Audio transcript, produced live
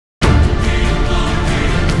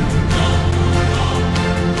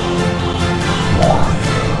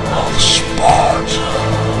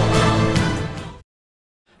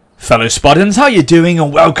fellow Spartans, how you doing,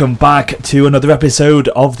 and welcome back to another episode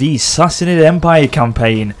of the Sassanid Empire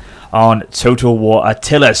campaign on Total War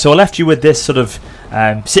Attila. So I left you with this sort of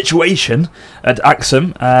situation at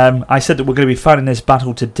Axum. I said that we're going to be fighting this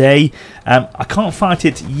battle today. I can't fight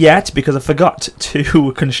it yet because I forgot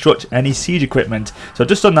to construct any siege equipment. So I've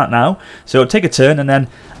just done that now. So I'll take a turn, and then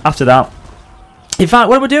after that, in fact,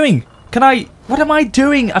 what am I doing? What am I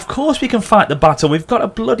doing? Of course we can fight the battle. We've got a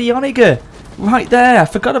bloody Onager right there. I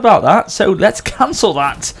forgot about that. So let's cancel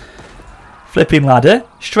that. Flipping ladder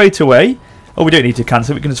straight away. Oh, we don't need to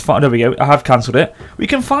cancel it. We can just fight. There we go. I have cancelled it. We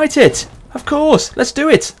can fight it. Of course. Let's do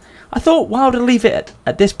it. I thought, why would I leave it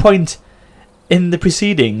at this point in the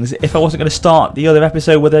proceedings if I wasn't going to start the other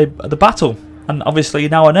episode with the battle? And obviously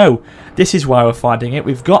now I know. This is why we're fighting it.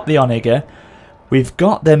 We've got the Onager. We've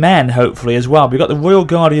got the men, hopefully, as well. We've got the Royal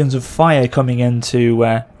Guardians of Fire coming in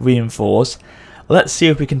to reinforce. Let's see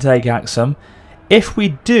if we can take Axum. If we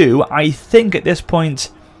do, I think at this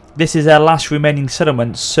point, this is our last remaining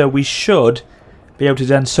settlement, so we should be able to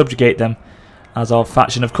then subjugate them as our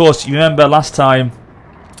faction. Of course, you remember last time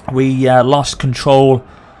we lost control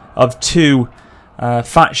of two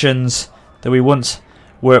factions that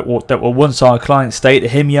were once our client state, the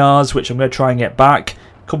Himyars, which I'm going to try and get back. A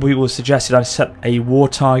couple of people suggested I set a war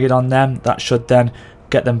target on them. That should then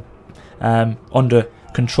get them under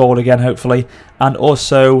control again, hopefully. And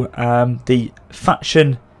also the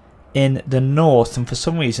faction in the north, and for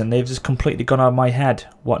some reason they've just completely gone out of my head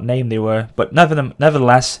what name they were. But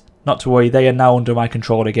nevertheless, not to worry, they are now under my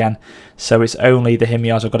control again. So it's only the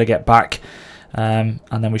Himyars I've got to get back, and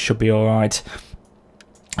then we should be alright.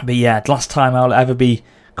 But yeah, last time I'll ever be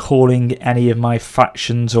calling any of my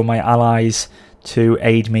factions or my allies to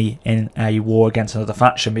aid me in a war against another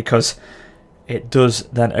faction, because it does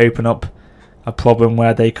then open up a problem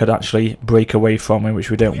where they could actually break away from me, which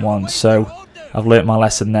we don't want. So I've learnt my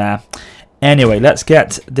lesson there. Anyway, let's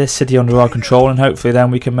get this city under our control, and hopefully then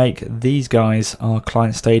we can make these guys our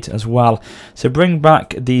client state as well. So bring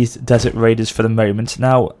back these desert raiders for the moment.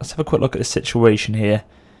 Now let's have a quick look at the situation here.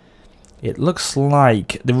 It looks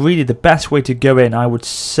like really the best way to go in, I would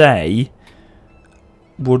say,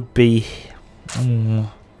 would be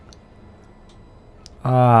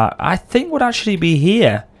I think would actually be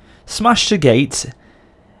here. Smash the gate,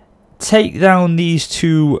 take down these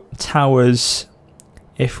two towers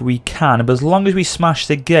if we can, but as long as we smash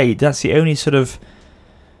the gate, that's the only sort of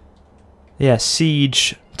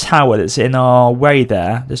siege tower that's in our way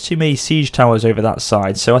there. There's too many siege towers over that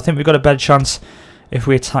side, so I think we've got a better chance if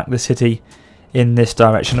we attack the city in this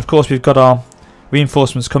direction. Of course, we've got our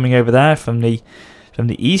reinforcements coming over there from the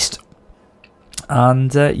east.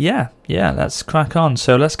 And yeah, let's crack on.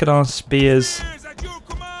 So let's get our spears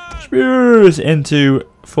into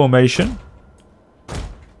formation.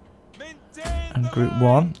 And group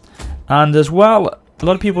 1. And as well, a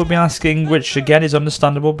lot of people have been asking, which again is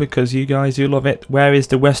understandable because you guys do love it, where is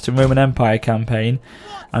the Western Roman Empire campaign?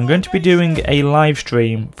 I'm going to be doing a live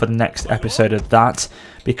stream for the next episode of that,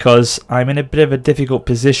 because I'm in a bit of a difficult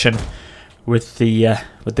position with the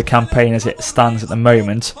campaign as it stands at the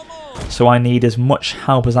moment. So I need as much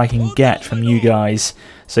help as I can get from you guys.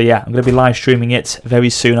 So yeah, I'm going to be live streaming it very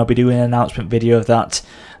soon. I'll be doing an announcement video of that,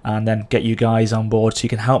 and then get you guys on board so you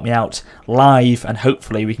can help me out live, and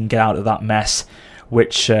hopefully we can get out of that mess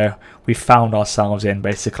which we found ourselves in,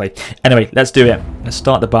 basically. Anyway, let's do it. Let's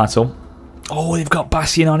start the battle. Oh, they've got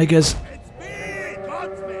Bastion Onagers.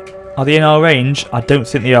 Are they in our range? I don't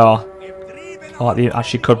think they are. Oh, they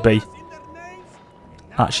actually could be.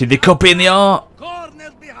 Actually, they could be in the art.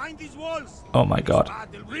 Oh my god.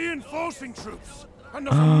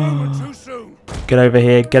 Get over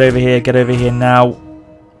here, get over here, get over here now.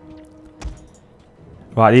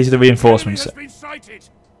 Right, these are the reinforcements.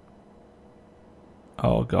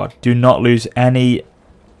 Oh god, do not lose any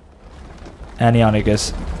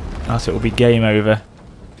Onagers, else it will be game over.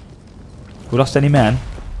 We lost any men?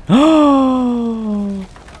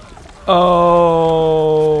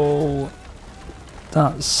 Oh,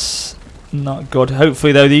 that's not good.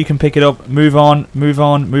 Hopefully though that you can pick it up. Move on, move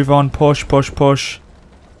on, move on. Push, push, push.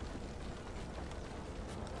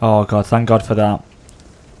 Oh god, thank god for that.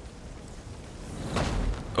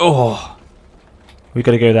 Oh, we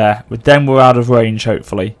got to go there. But then we're out of range,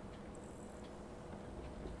 hopefully.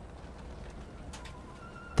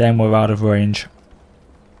 Then we're out of range.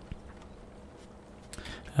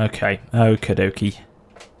 Okay, okie dokie.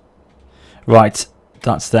 Right,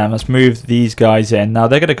 that's them. Let's move these guys in. Now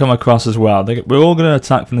they're going to come across as well. We're all going to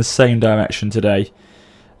attack from the same direction today.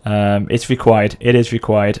 It's required. It is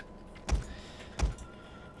required.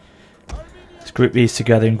 Let's group these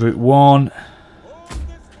together in group 1.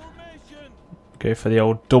 Go for the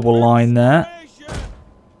old double line there.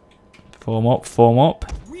 Form up, form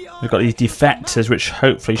up. We've got these defectors which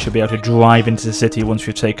hopefully should be able to drive into the city once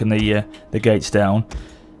we've taken the gates down.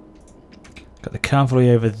 Got the cavalry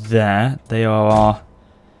over there. They are our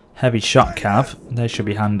heavy shot cav. They should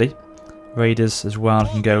be handy. Raiders as well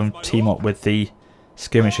can go and team up with the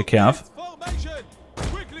skirmisher cav.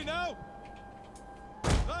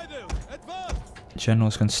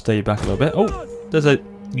 Generals can stay back a little bit. Oh, there's a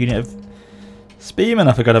unit of spearmen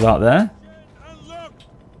I forgot about there.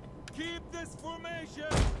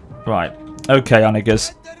 Right. Okay,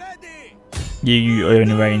 Onagers. You are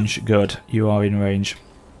in range. Good. You are in range.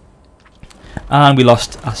 And we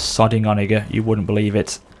lost a sodding Onager. You wouldn't believe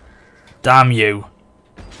it. Damn you.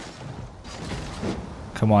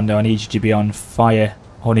 Come on now, I need you to be on fire.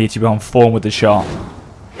 I need you to be on form with the shot.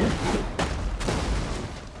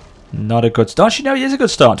 Not a good start. Actually, no, it is a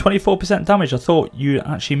good start. 24% damage. I thought you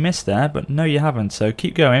actually missed there, but no, you haven't. So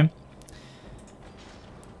keep going.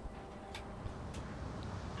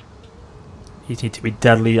 You need to be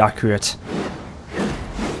deadly accurate.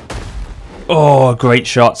 Oh, great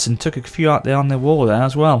shots. And took a few out there on the wall there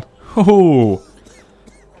as well. Oh,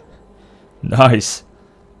 nice.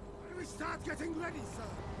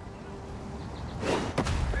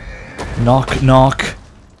 Knock, knock.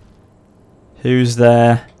 Who's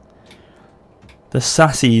there? The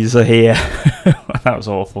sassies are here. That was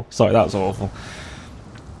awful. Sorry, that was awful.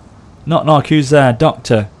 Knock, knock. Who's there?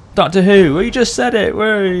 Doctor. Doctor Who? Well, you just said it.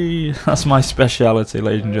 Whee. That's my speciality,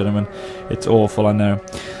 ladies and gentlemen. It's awful, I know.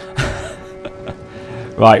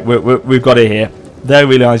 Right, we've got it here. They're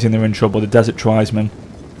realising they're in trouble. The Desert Tribesmen.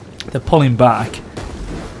 They're pulling back.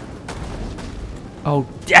 Oh,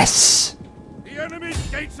 yes!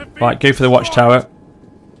 Right, go for the watchtower.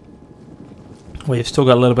 We've still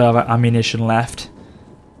got a little bit of ammunition left.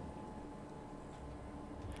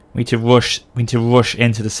 We need to rush. We need to rush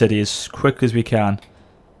into the city as quickly as we can.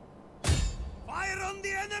 Fire on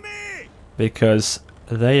the enemy! Because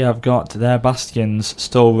they have got their bastions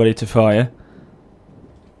still ready to fire.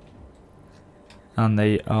 And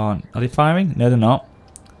they aren't. Are they firing? No, they're not.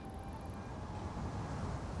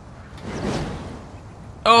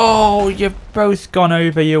 Oh, you've both gone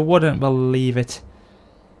over. You wouldn't believe it.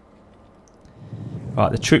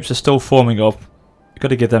 Right, the troops are still forming up. We've got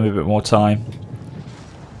to give them a bit more time.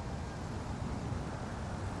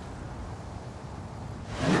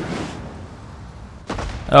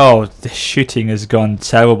 Oh, the shooting has gone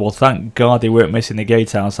terrible. Thank God they weren't missing the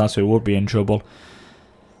gatehouse, else we would be in trouble.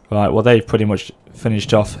 Right, well they've pretty much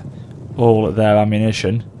finished off all their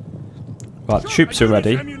ammunition. Right, the troops are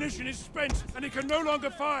ready.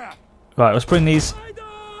 Right, let's bring these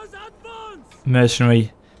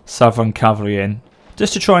mercenary Savron cavalry in.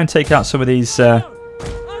 Just to try and take out some of these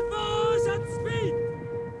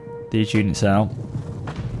units out.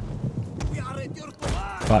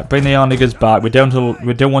 Right, bring the Arnigers back. We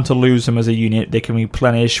don't want to lose them as a unit. They can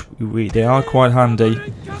replenish. They are quite handy.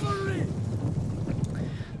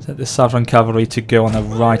 Set the Savron cavalry to go on the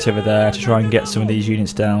right over there to try and get some of these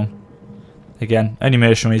units down. Again, only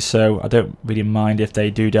mercenaries, so I don't really mind if they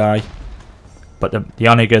do die. But the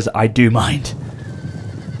Onagers, I do mind.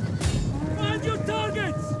 Find your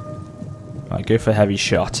targets! Right, go for a heavy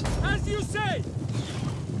shot. As you say.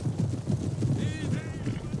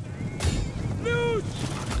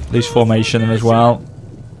 Lose formation them as well.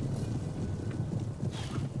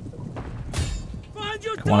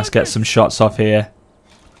 Come on, let's get some shots off here.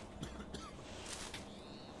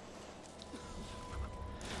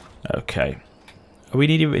 Okay. Are we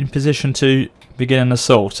needed in position to begin an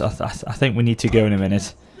assault? I think we need to go in a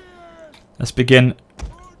minute. Let's begin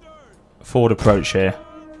forward approach here.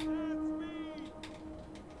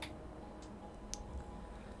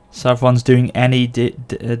 Savron's doing any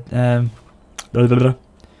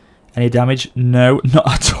any damage? No, not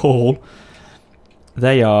at all.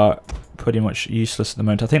 They are pretty much useless at the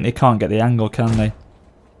moment. I think they can't get the angle, can they?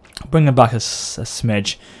 Bring them back a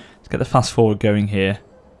smidge. Let's get the fast forward going here.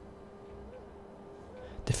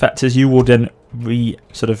 Defectors, you will then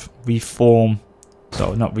reform.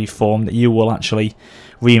 So not reform, that you will actually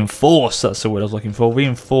reinforce. That's the word I was looking for.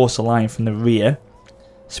 Reinforce a line from the rear.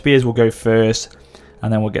 Spears will go first,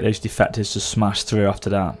 and then we'll get those defectors to smash through after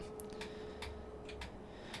that.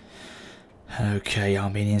 Okay,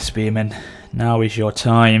 Armenian spearmen, now is your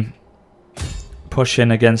time. Push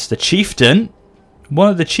in against the chieftain. One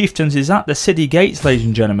of the chieftains is at the city gates, ladies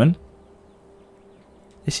and gentlemen.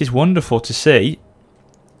 This is wonderful to see.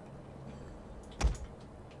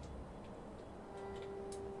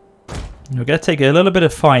 We're going to take a little bit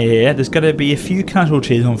of fire here. There's going to be a few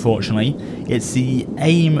casualties, unfortunately. It's the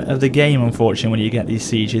aim of the game, unfortunately, when you get these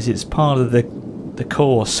sieges. It's part of the the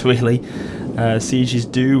course, really. Sieges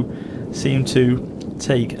do seem to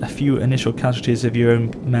take a few initial casualties of your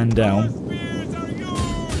own men down.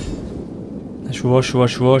 Let's rush,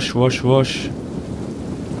 rush, rush, rush, rush.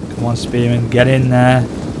 Come on, spearmen, get in there.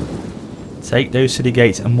 Take those city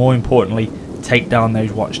gates, and more importantly, take down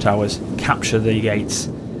those watchtowers. Capture the gates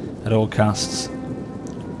at all costs.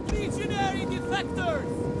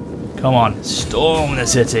 Come on, storm the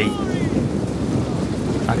city.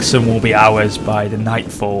 Axum will be ours by the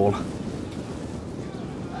nightfall.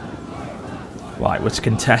 Right, we're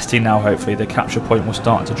contesting now, hopefully. The capture point will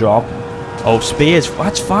start to drop. Oh, spears.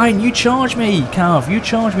 That's fine. You charge me, Cav. You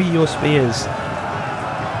charge me your spears.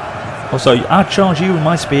 Also, I'll charge you with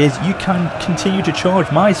my spears. You can continue to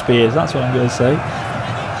charge my spears. That's what I'm going to say.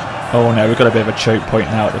 Oh, no. We've got a bit of a choke point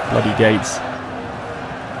now at the bloody gates.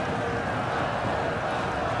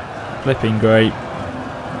 Flipping great.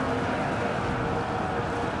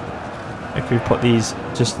 If we put these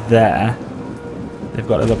just there, they've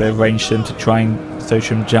got a little bit of range to them to try and throw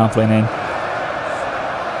some javelin in.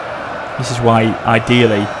 This is why,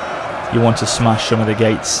 ideally, you want to smash some of the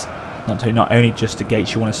gates. Not only just the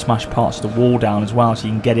gates, you want to smash parts of the wall down as well, so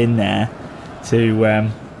you can get in there to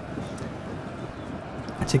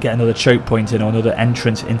get another choke point in, or another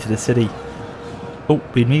entrance into the city. Oh,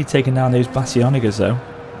 we need taking down those Bassionigas though.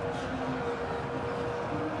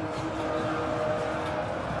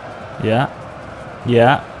 Yeah,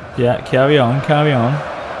 yeah, yeah, carry on, carry on.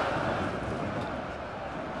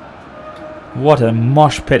 What a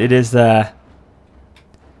mosh pit it is there.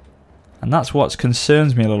 And that's what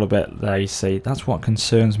concerns me a little bit there, you see. That's what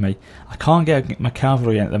concerns me. I can't get my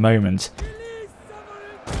cavalry in at the moment.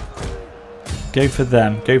 Go for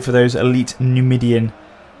them. Go for those elite Nubian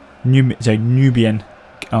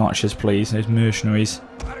archers, please. Those mercenaries.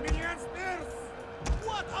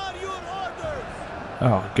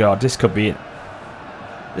 Oh god, this could be it.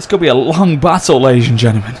 This could be a long battle, ladies and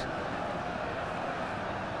gentlemen.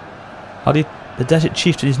 The Desert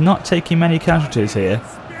Chieftain is not taking many casualties here.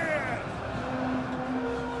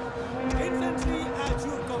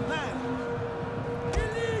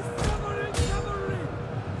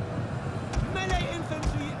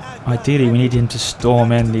 Ideally, we need him to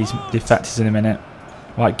storm in these defectors in a minute.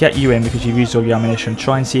 Right, get you in because you've used all your ammunition.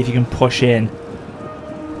 Try and see if you can push in.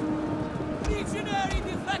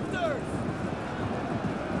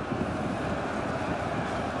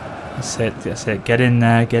 That's it, that's it. Get in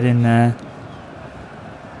there, get in there.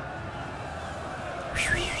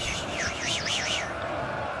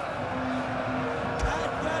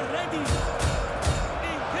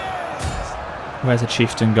 Where's the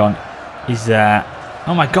chieftain gone? He's there.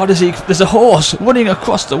 Oh my god, there's a horse running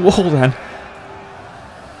across the wall then.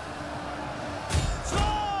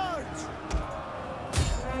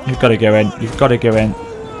 You've got to go in, you've got to go in.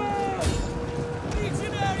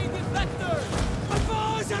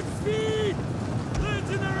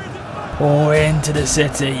 Pour into the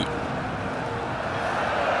city.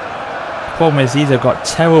 Problem is, these have got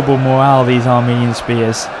terrible morale, these Armenian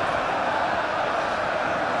spears.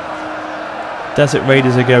 Desert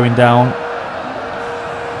Raiders are going down.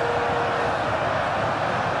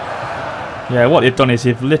 Yeah, what they've done is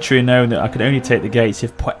they've literally known that I can only take the gates.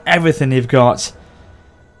 They've put everything they've got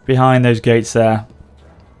behind those gates there.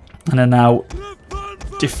 And are now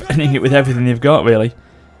defending it with everything they've got, really.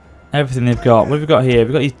 Everything they've got. What have we got here?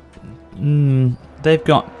 We've got these... they've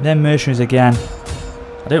got their mercenaries again.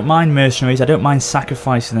 I don't mind mercenaries. I don't mind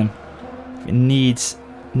sacrificing them. If it needs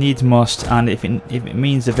must, and if it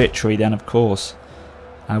means the victory, then of course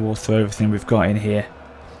I will throw everything we've got in here.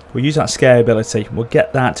 We'll use that scare ability. We'll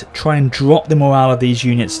get that. Try and drop the morale of these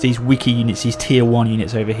units, these weaker units, these tier 1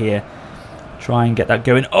 units over here. Try and get that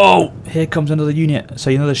going. Oh, here comes another unit.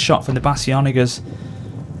 So another shot from the Bassionigas.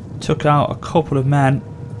 Took out a couple of men.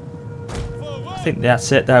 I think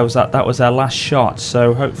that's it. That was their last shot.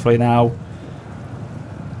 So hopefully now.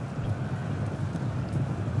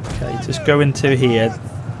 Okay, just go into here.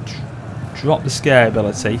 Drop the scare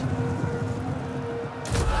ability.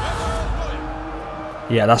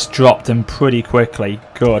 Yeah, that's dropped them pretty quickly.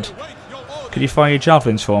 Good. Could you fire your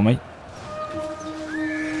javelins for me?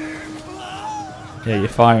 Yeah, you're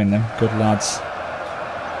firing them. Good lads.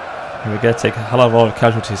 We're going to take a hell of a lot of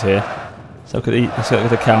casualties here. So let's look at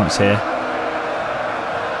the counts here.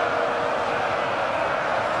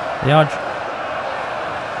 They are...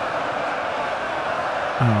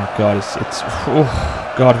 Oh god, it's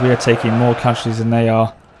oh god, we are taking more casualties than they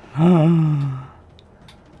are.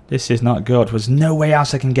 This is not good. There's no way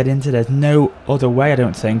else I can get into there. There's no other way, I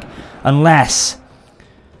don't think. Unless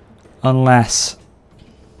I'm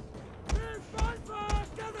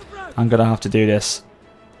going to have to do this.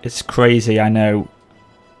 It's crazy, I know.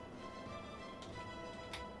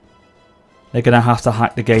 They're going to have to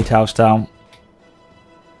hack the gatehouse down.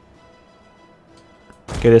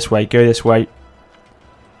 Go this way, go this way.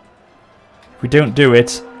 If we don't do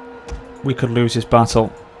it, we could lose this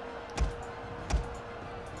battle.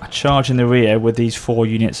 A charge in the rear with these 4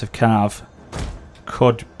 units of cav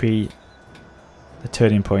could be the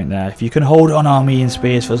turning point there. If you can hold on army and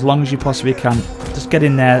spears for as long as you possibly can, just get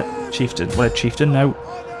in there, chieftain. What a chieftain? No.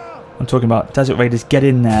 I'm talking about desert raiders. Get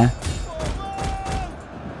in there.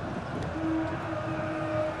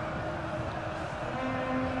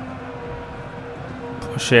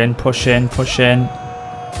 Push in, push in, push in.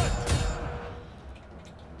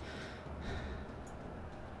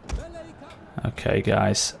 Okay,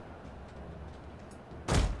 guys.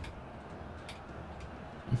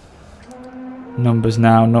 Numbers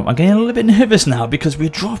now. I'm getting a little bit nervous now because we're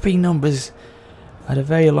dropping numbers at a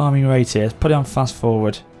very alarming rate here. Let's put it on fast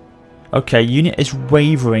forward. Okay, unit is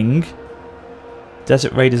wavering.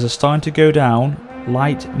 Desert raiders are starting to go down.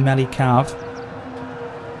 Light melee cav.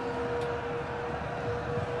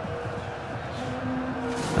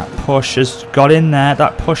 That push has got in there.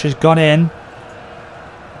 That push has got in.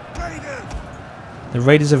 The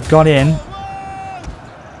raiders have got in.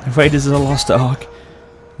 The raiders are a lost ark.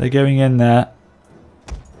 They're going in there.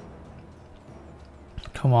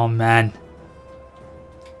 Come on, man.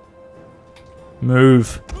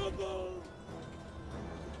 Move.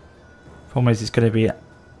 Problem is, it's going to be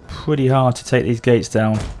pretty hard to take these gates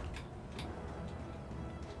down.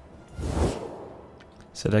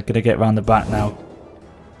 So they're going to get round the back now.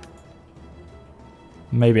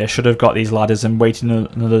 Maybe I should have got these ladders and waited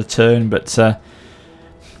another turn, but it's the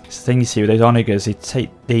thing you see with those onagers, they take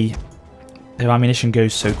their ammunition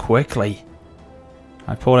goes so quickly.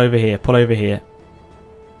 I pull over here, pull over here.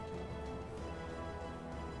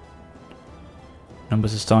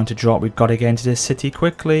 Numbers are starting to drop. We've got to get into this city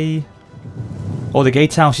quickly. Oh, the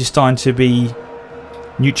gatehouse is starting to be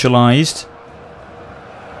neutralised.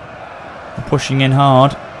 I'm pushing in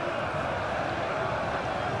hard.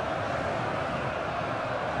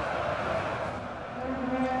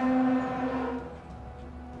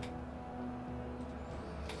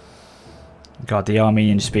 God, the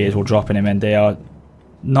Armenian spears will drop in him, and they are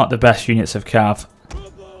not the best units of cav.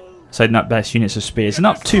 So not best units of spears. They're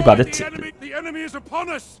not too bad. The enemy is upon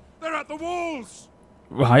us. They're at the walls.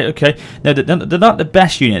 Right, okay. No, they're not the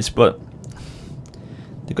best units, but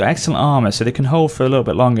they've got excellent armour, so they can hold for a little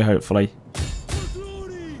bit longer, hopefully.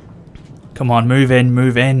 Come on, move in,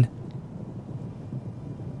 move in.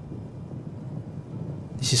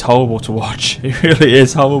 This is horrible to watch. It really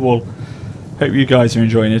is horrible. Hope you guys are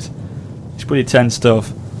enjoying it. It's pretty tense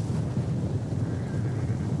stuff.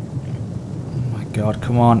 Oh my god,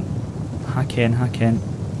 come on. Hack in, hack in.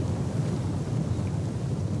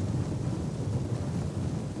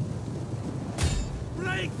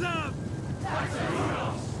 Break them!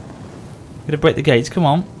 Gonna break the gates, come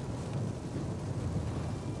on.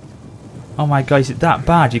 Oh my god, is it that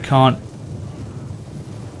bad? You can't.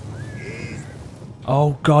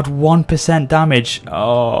 Oh god, 1% damage.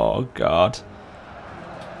 Oh god.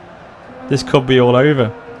 This could be all over.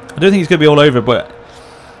 I don't think it's going to be all over, but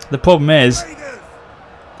the problem is,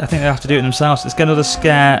 I think they have to do it themselves. Let's get another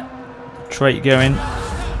scare trait going.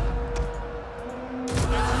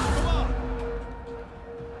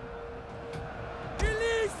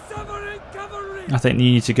 I think you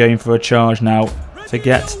need to go in for a charge now.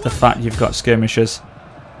 Forget the fact you've got skirmishers.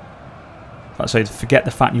 Sorry, forget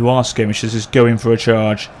the fact you are skirmishers. Just go in for a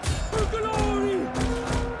charge.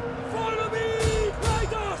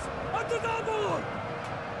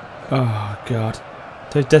 Oh god,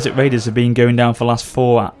 those desert raiders have been going down for the last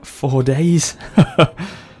four days.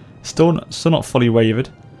 still not fully wavered.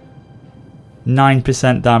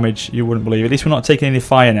 9% damage, you wouldn't believe it. At least we're not taking any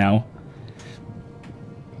fire now.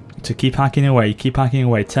 So keep hacking away, keep hacking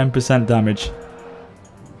away. 10% damage.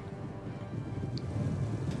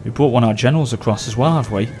 We brought one of our generals across as well,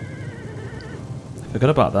 have we? Forgot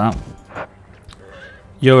about that.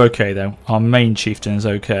 You're okay though. Our main chieftain is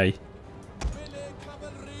okay.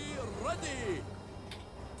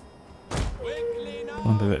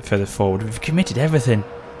 A bit further forward. We've committed everything.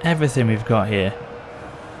 Everything we've got here.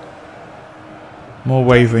 More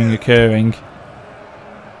wavering occurring.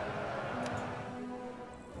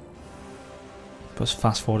 Let's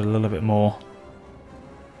fast forward a little bit more.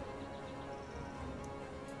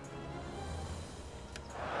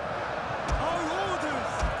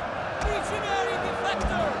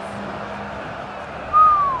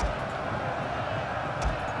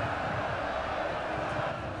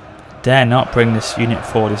 this unit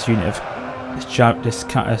forward, this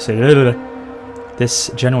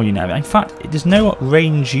this general unit. In fact, there's no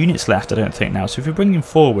range units left, I don't think, now. So if we bring him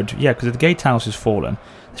forward, yeah, because the gatehouse has fallen.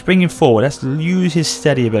 Let's bring him forward. Let's use his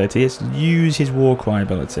steady ability. Let's use his war cry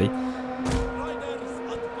ability.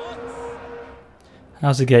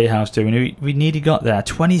 How's the gatehouse doing? We nearly got there.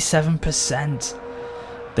 27%.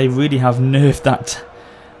 They really have nerfed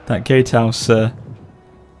that gatehouse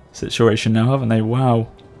situation now, haven't they? Wow.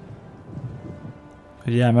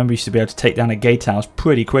 But yeah, I remember you used to be able to take down a gatehouse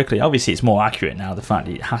pretty quickly. Obviously, it's more accurate now. The fact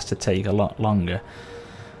that it has to take a lot longer.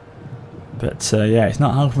 But yeah, it's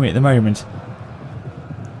not helping me at the moment.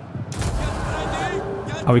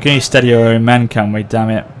 Oh, we can only steady our own men, can we? Damn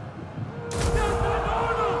it.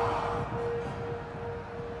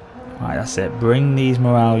 Right, that's it. Bring these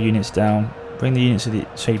morale units down. Bring the units of the...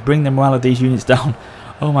 Sorry, bring the morale of these units down.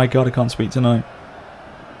 Oh my god, I can't speak tonight.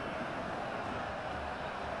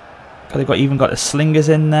 God, they've even got the slingers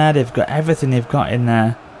in there. They've got everything they've got in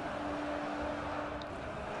there.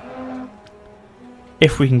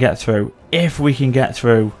 If we can get through. If we can get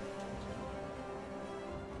through.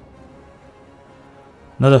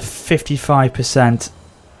 Another 55%.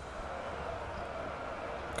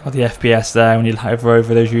 Got the FPS there when you hover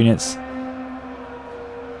over those units.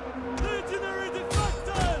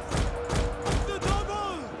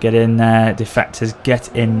 Get in there, defectors,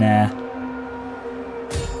 get in there.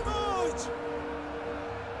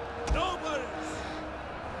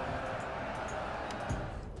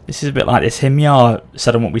 This is a bit like this Himyar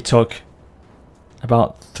settlement we took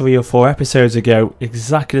about 3 or 4 episodes ago.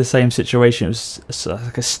 Exactly the same situation. It was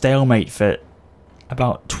like a stalemate for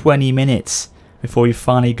about 20 minutes before we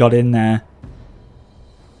finally got in there.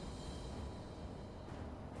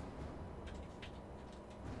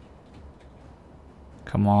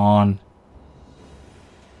 Come on.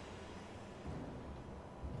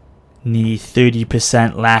 Need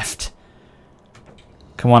 30% left.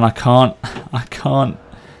 Come on, I can't.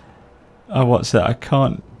 Oh, what's that? I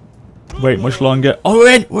can't wait much longer. Oh,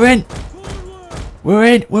 we're in! We're in! We're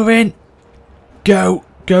in! We're in! Go!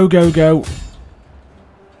 Go, go, go!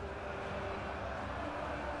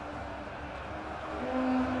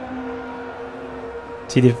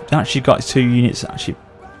 See, they've actually got 2 units actually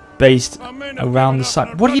based around the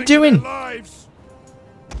side. What are you doing?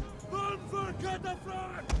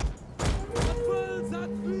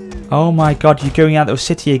 Oh my god, you're going out of the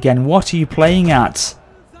city again. What are you playing at?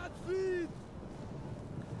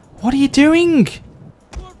 What are you doing?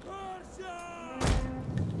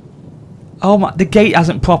 Oh my, the gate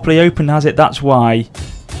hasn't properly opened, has it? That's why.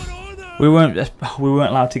 We weren't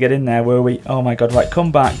allowed to get in there, were we? Oh my god, right,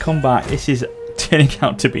 come back, come back. This is turning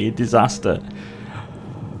out to be a disaster.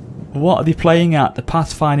 What are they playing at? The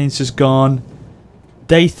pathfinding's just gone.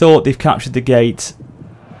 They thought they've captured the gate.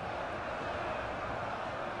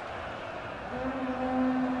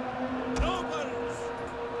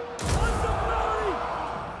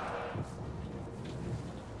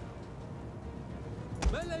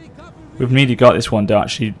 We've nearly got this one though,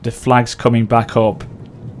 actually. The flag's coming back up.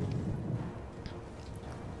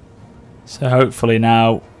 So hopefully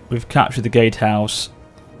now we've captured the gatehouse.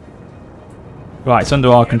 Right, it's under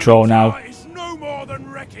our control now.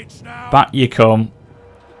 Back you come.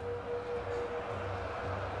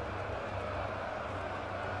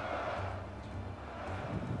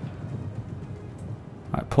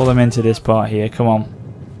 Right, pull them into this part here. Come on.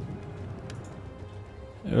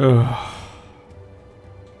 Ugh.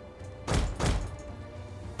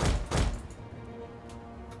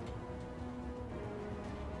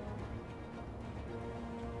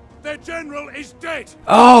 Their general is dead.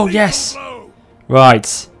 Oh yes.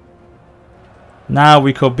 Right. Now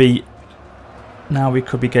we could be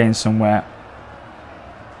getting somewhere.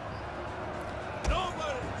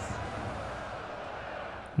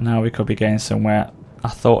 Now we could be getting somewhere. I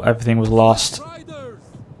thought everything was lost.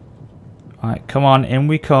 Right, come on, in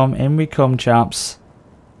we come, chaps.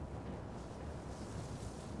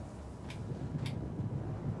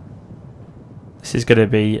 This is going to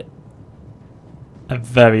be a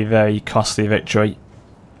very, very costly victory.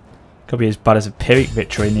 Could be as bad as a Pyrrhic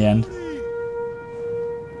victory in the end.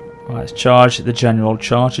 Right, let's charge the general.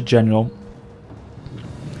 Charge the general.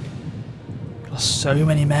 Lost so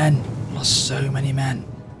many men. Lost so many men.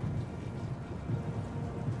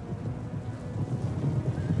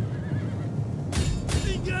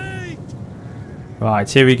 Right,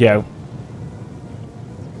 here we go.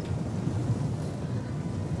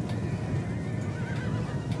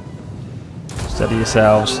 Steady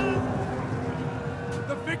yourselves.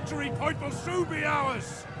 The victory point will soon be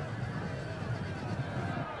ours.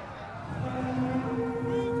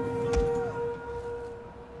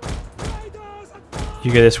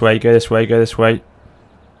 You go this way, go this way, go this way.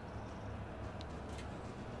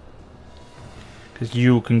 because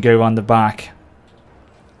you can go on the back.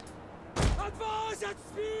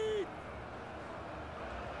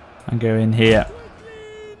 And go in here.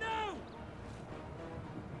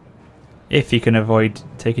 If you can avoid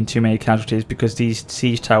taking too many casualties, because these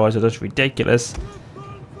siege towers are just ridiculous.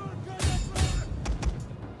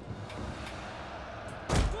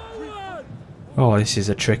 Oh, this is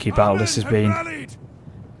a tricky battle this has been.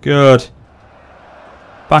 Good.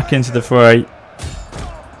 Back into the fray.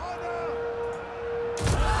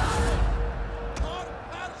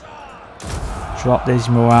 Drop this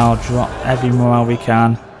morale, drop every morale we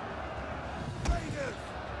can.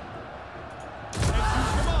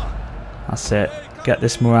 That's it. Get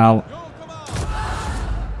this morale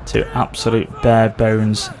to absolute bare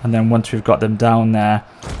bones, and then once we've got them down there,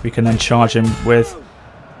 we can then charge them with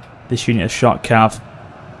this unit of shot cav.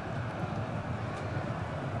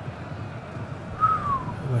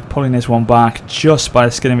 We're pulling this one back just by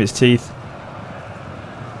the skin of its teeth.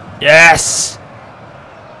 Yes!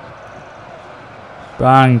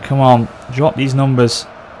 Bang, come on, drop these numbers.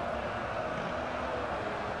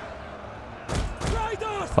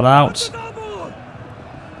 Pull out.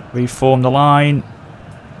 Reform the line.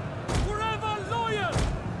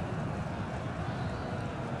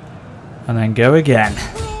 And then go again.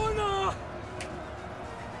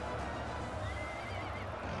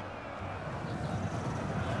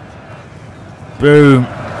 Boom.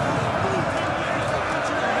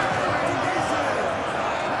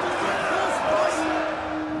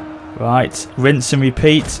 Right, rinse and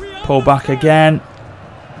repeat. Pull back again.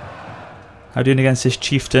 How are you doing against this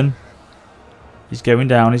chieftain? He's going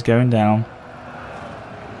down, he's going down.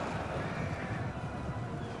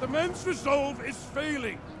 The men's resolve is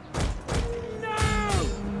failing. No!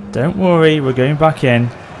 Don't worry, we're going back in.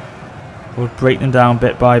 We'll break them down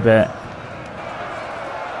bit by bit.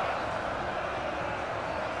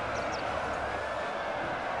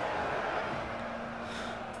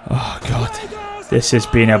 Oh god, this has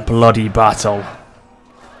been a bloody battle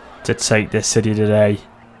to take this city today.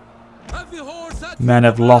 Men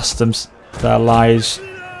have lost their lives,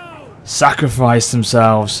 sacrificed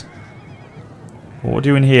themselves. What we're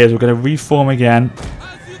doing here is we're going to reform again,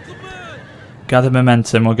 gather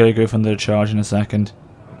momentum. We're going to go for another charge in a second.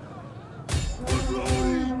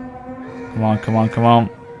 Come on, come on, come on.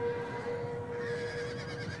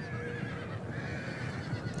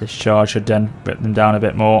 This charge should then rip them down a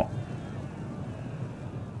bit more.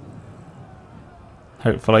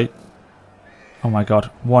 Hopefully. Oh my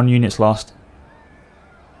god, 1 unit's lost.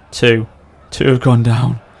 2 have gone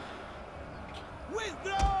down.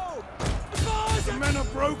 The men are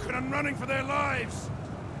broken and running for their lives.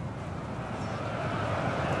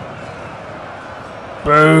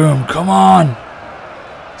 Boom, come on.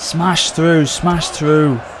 Smash through, smash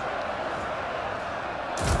through.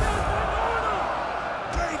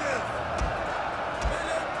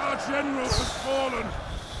 Our general has fallen.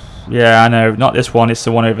 Yeah, I know. Not this one, it's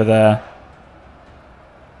the one over there.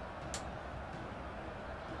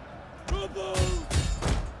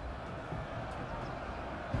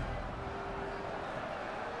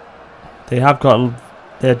 They have got...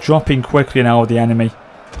 They're dropping quickly now with the enemy.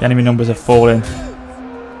 The enemy numbers are falling.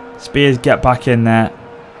 Spears, get back in there.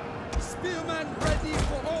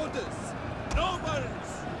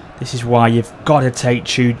 This is why you've got to take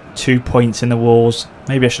 2 points in the walls.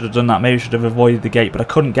 Maybe I should have done that. Maybe I should have avoided the gate, but I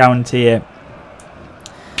couldn't guarantee it.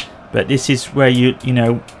 But this is where you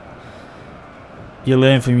know, you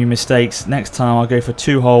learn from your mistakes. Next time I'll go for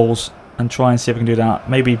 2 holes and try and see if I can do that.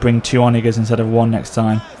 Maybe bring 2 onagers instead of 1 next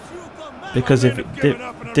time. Because if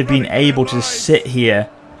they've been able to sit here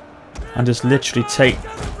and just literally take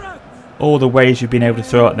all the ways you've been able to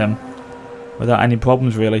throw at them without any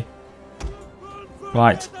problems really.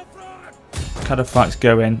 Right. Cadafrax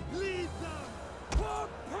go in.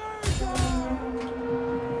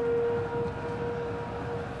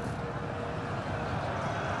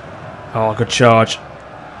 Oh, good charge.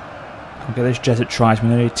 I'll get this Jesuit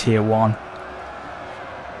tribesman, only tier 1.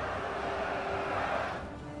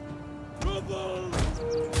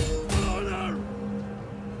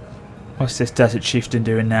 What's this desert chieftain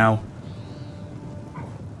doing now?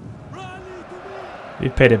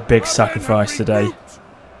 We've paid a big sacrifice today.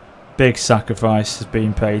 Big sacrifice has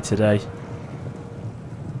been paid today.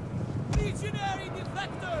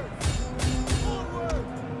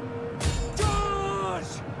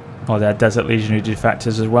 Oh, they're desert legionary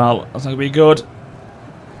defectors as well. That's not going to be good.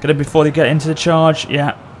 Get it before they get into the charge.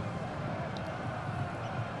 Yeah.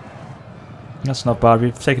 That's not bad.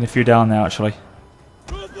 We've taken a few down there actually.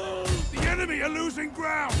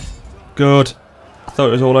 Good. I thought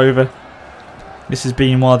it was all over. This has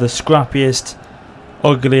been one of the scrappiest,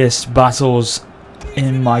 ugliest battles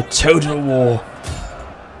in my Total War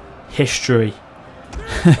history.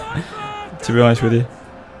 To be honest with you.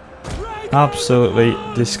 Absolutely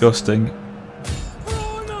disgusting.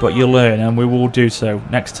 But you'll learn, and we will do so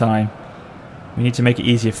next time. We need to make it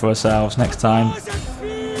easier for ourselves next time.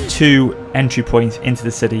 2 entry points into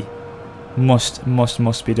the city must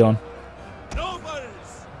be done.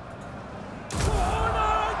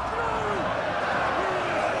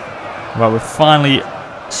 Right, we're finally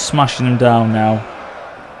smashing them down now.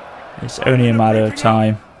 It's only a matter of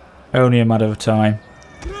time. Only a matter of time.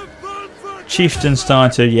 Chieftain's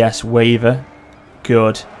starting to, yes, waver.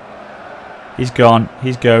 Good. He's gone.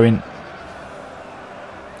 He's going.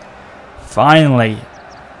 Finally.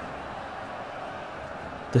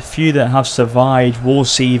 The few that have survived will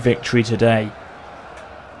see victory today.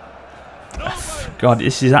 God,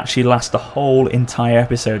 this is actually last the whole entire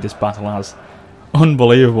episode, this battle has.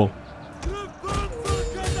 Unbelievable.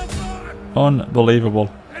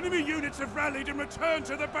 Unbelievable. Enemy units have rallied and returned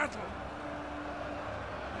to the battle.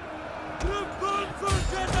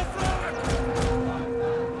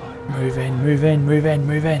 Move in, move in, move in,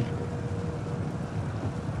 move in.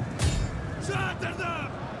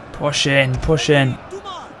 Push in, push in.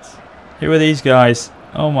 Who are these guys?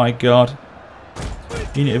 Oh my god.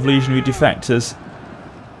 Unit of legionary defectors.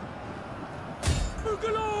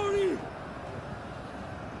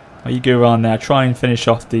 Oh, you go around there, try and finish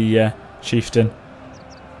off the chieftain.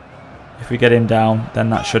 If we get him down,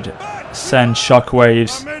 then that should send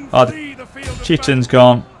shockwaves. Oh, the chieftain's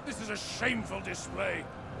gone. This is a shameful display.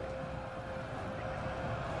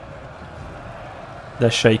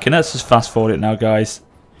 They're shaking. Let's just fast forward it now, guys.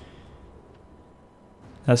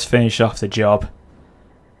 Let's finish off the job.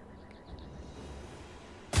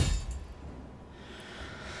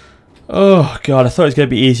 Oh god, I thought it was going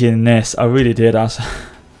to be easier than this. I really did. I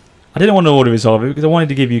didn't want to auto resolve it because I wanted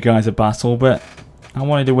to give you guys a battle, but I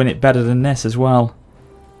wanted to win it better than this as well.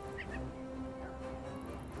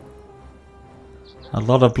 A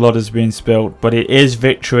lot of blood has been spilt, but it is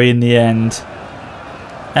victory in the end.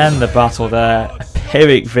 End the battle there. A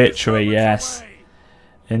Pyrrhic victory, yes.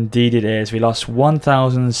 Indeed it is. We lost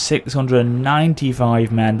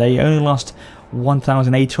 1,695 men. They only lost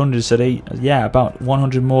 1,800, so they, yeah, about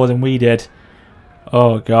 100 more than we did.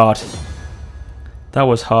 Oh god. That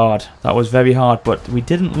was hard. That was very hard, but we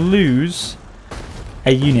didn't lose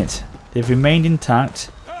a unit. They've remained intact,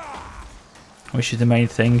 which is the main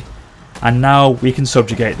thing. And now we can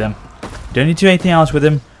subjugate them. We don't need to do anything else with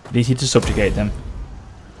them. We need to subjugate them.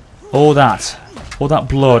 All that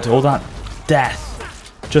blood, all that death,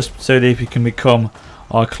 just so they can become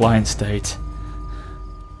our client state.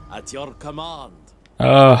 At your command.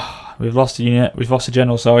 We've lost a unit. We've lost a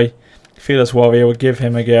general, sorry. Fearless warrior, we'll give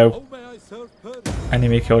him a go.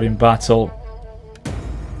 Enemy killed in battle.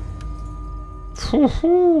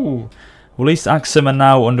 Well, at least Axum are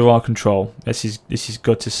now under our control. This is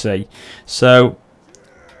good to see. So,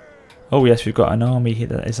 oh yes, we've got an army here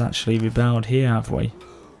that is actually rebelled here, have we?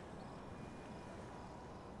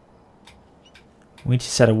 We need to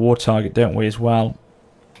set a war target, don't we, as well,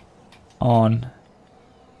 on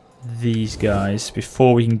these guys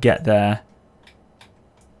before we can get there.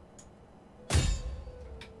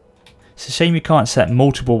 It's a shame you can't set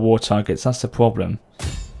multiple war targets. That's the problem.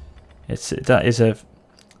 That is a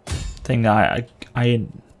thing that I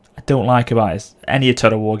don't like about any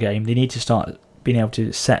Total War game. They need to start being able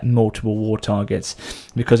to set multiple war targets,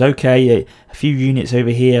 because okay, a few units over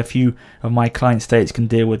here, a few of my client states can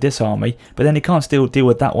deal with this army, but then they can't still deal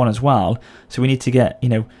with that one as well. So we need to get, you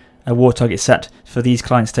know, a war target set for these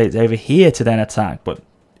client states over here to then attack, but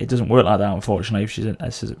it doesn't work like that, unfortunately, which is a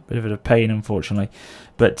bit of a pain, unfortunately.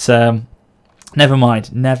 But never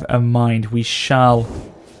mind, we shall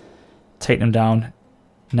take them down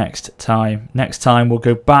next time. Next time we'll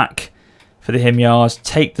go back for the Himyars,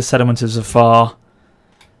 take the settlement of Zafar,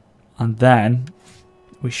 and then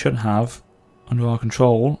we should have under our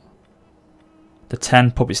control the 10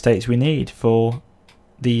 puppet states we need for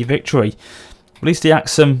the victory. At least the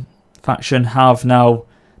Axum faction have now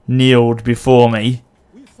kneeled before me.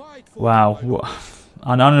 Wow,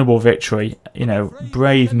 an honourable victory. You know,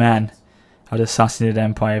 brave men of the Sassanid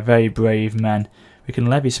Empire, very brave men. We can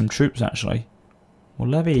levy some troops actually. We'll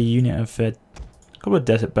levy a unit of a couple of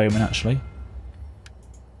desert bowmen actually.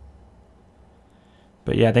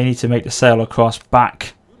 But yeah, they need to make the sail across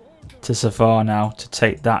back to Zafar now to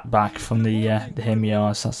take that back from the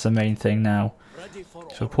Himyars. That's the main thing now.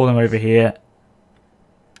 So we'll pull them over here.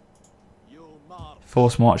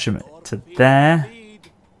 Force march them to there.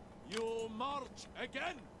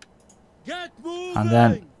 And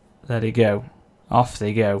then there they go. Off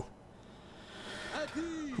they go.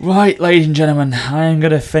 Right, ladies and gentlemen, I am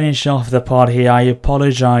going to finish off the pod here. I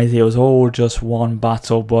apologise, it was all just one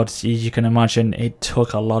battle, but as you can imagine, it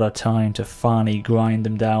took a lot of time to finally grind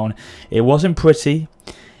them down. It wasn't pretty,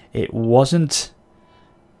 it wasn't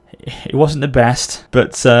the best,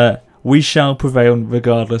 but we shall prevail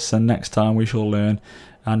regardless, and next time we shall learn,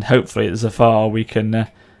 and hopefully at Zafar we can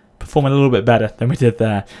perform a little bit better than we did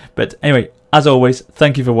there. But anyway, as always,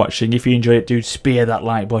 thank you for watching. If you enjoyed it, do spear that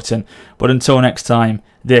like button. But until next time,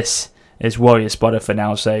 this is WarriorofSparta for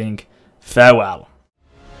now saying farewell.